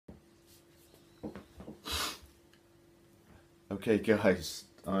Okay guys,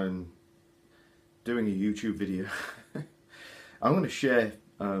 I'm doing a YouTube video. I'm going to share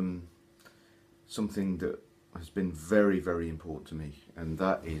something that has been very important to me, and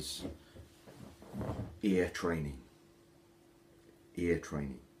that is ear training. Ear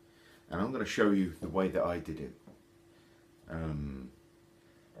training. And I'm going to show you the way that I did it.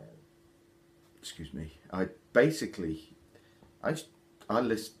 Excuse me. I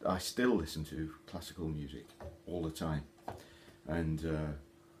still listen to classical music all the time. And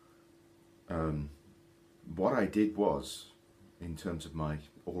what I did was, in terms of my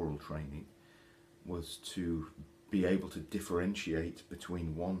oral training, was to be able to differentiate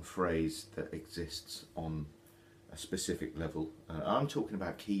between one phrase that exists on a specific level. I'm talking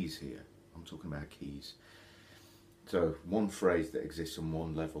about keys here. I'm talking about keys. So one phrase that exists on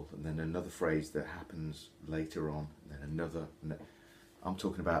one level, and then another phrase that happens later on, and then another. I'm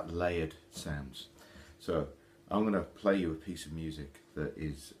talking about layered sounds. So I'm going to play you a piece of music that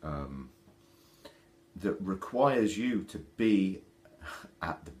is that requires you to be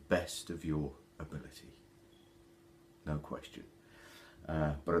at the best of your ability, no question.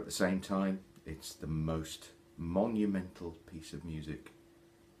 But at the same time, it's the most monumental piece of music,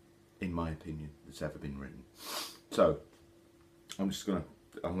 in my opinion, that's ever been written. So I'm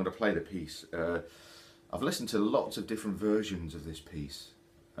gonna play the piece. I've listened to lots of different versions of this piece.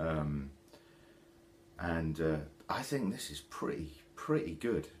 And I think this is pretty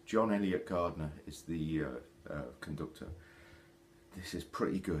good. John Elliott Gardner is the conductor. This is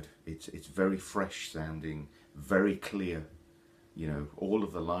pretty good. It's very fresh sounding, very clear. You know, all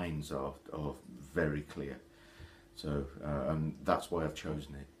of the lines are very clear. So and that's why I've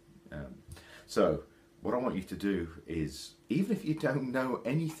chosen it. So what I want you to do is, even if you don't know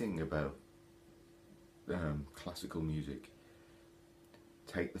anything about classical music,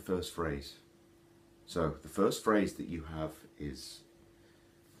 take the first phrase. So the first phrase that you have is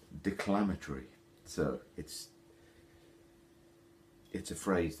declamatory. So it's a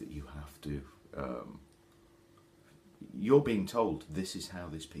phrase that you have to, you're being told this is how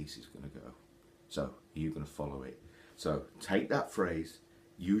this piece is going to go. So you're going to follow it. So take that phrase,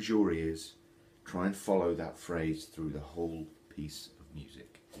 use your ears, try and follow that phrase through the whole piece of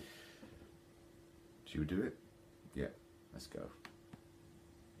music. Should we do it? Yeah, let's go.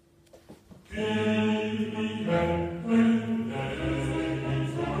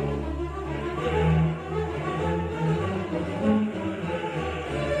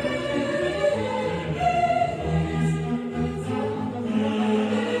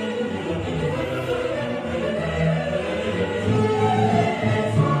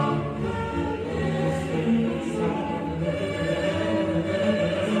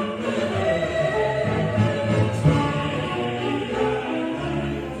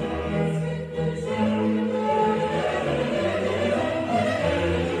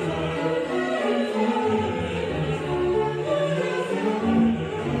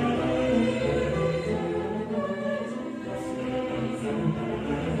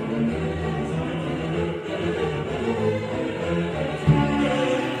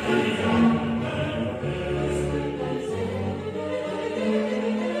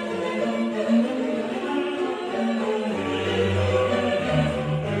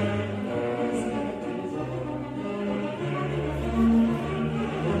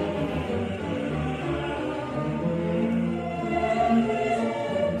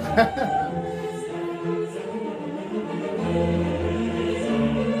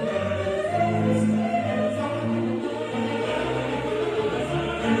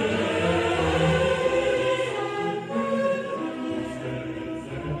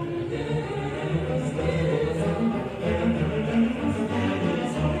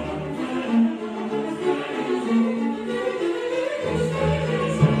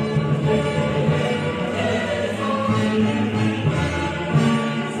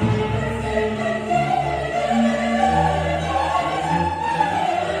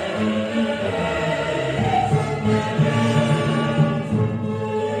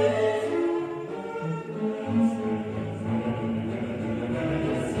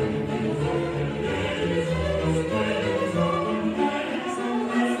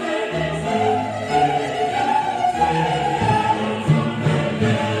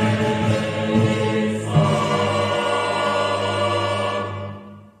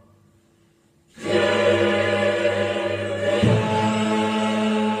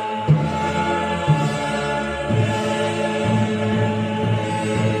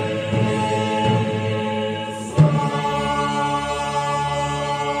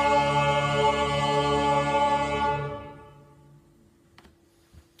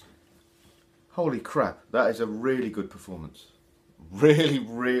 Holy crap, that is a really good performance. really,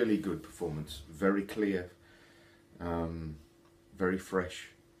 really good performance. Very clear, very fresh,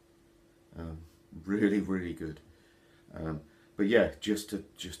 really, really good. But yeah, just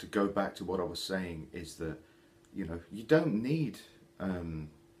to go back to what I was saying is that, you know, you don't need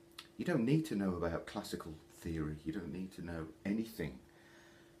to know about classical theory. You don't need to know anything.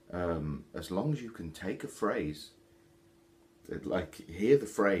 As long as you can take a phrase, like hear the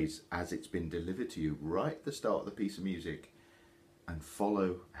phrase as it's been delivered to you right at the start of the piece of music, and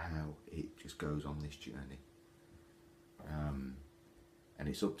follow how it just goes on this journey. And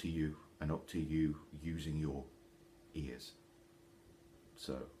it's up to you, and up to you using your ears.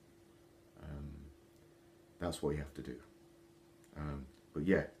 So that's what you have to do. But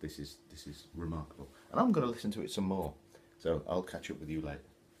yeah, this is remarkable, and I'm going to listen to it some more. So I'll catch up with you later.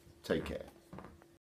 Take care.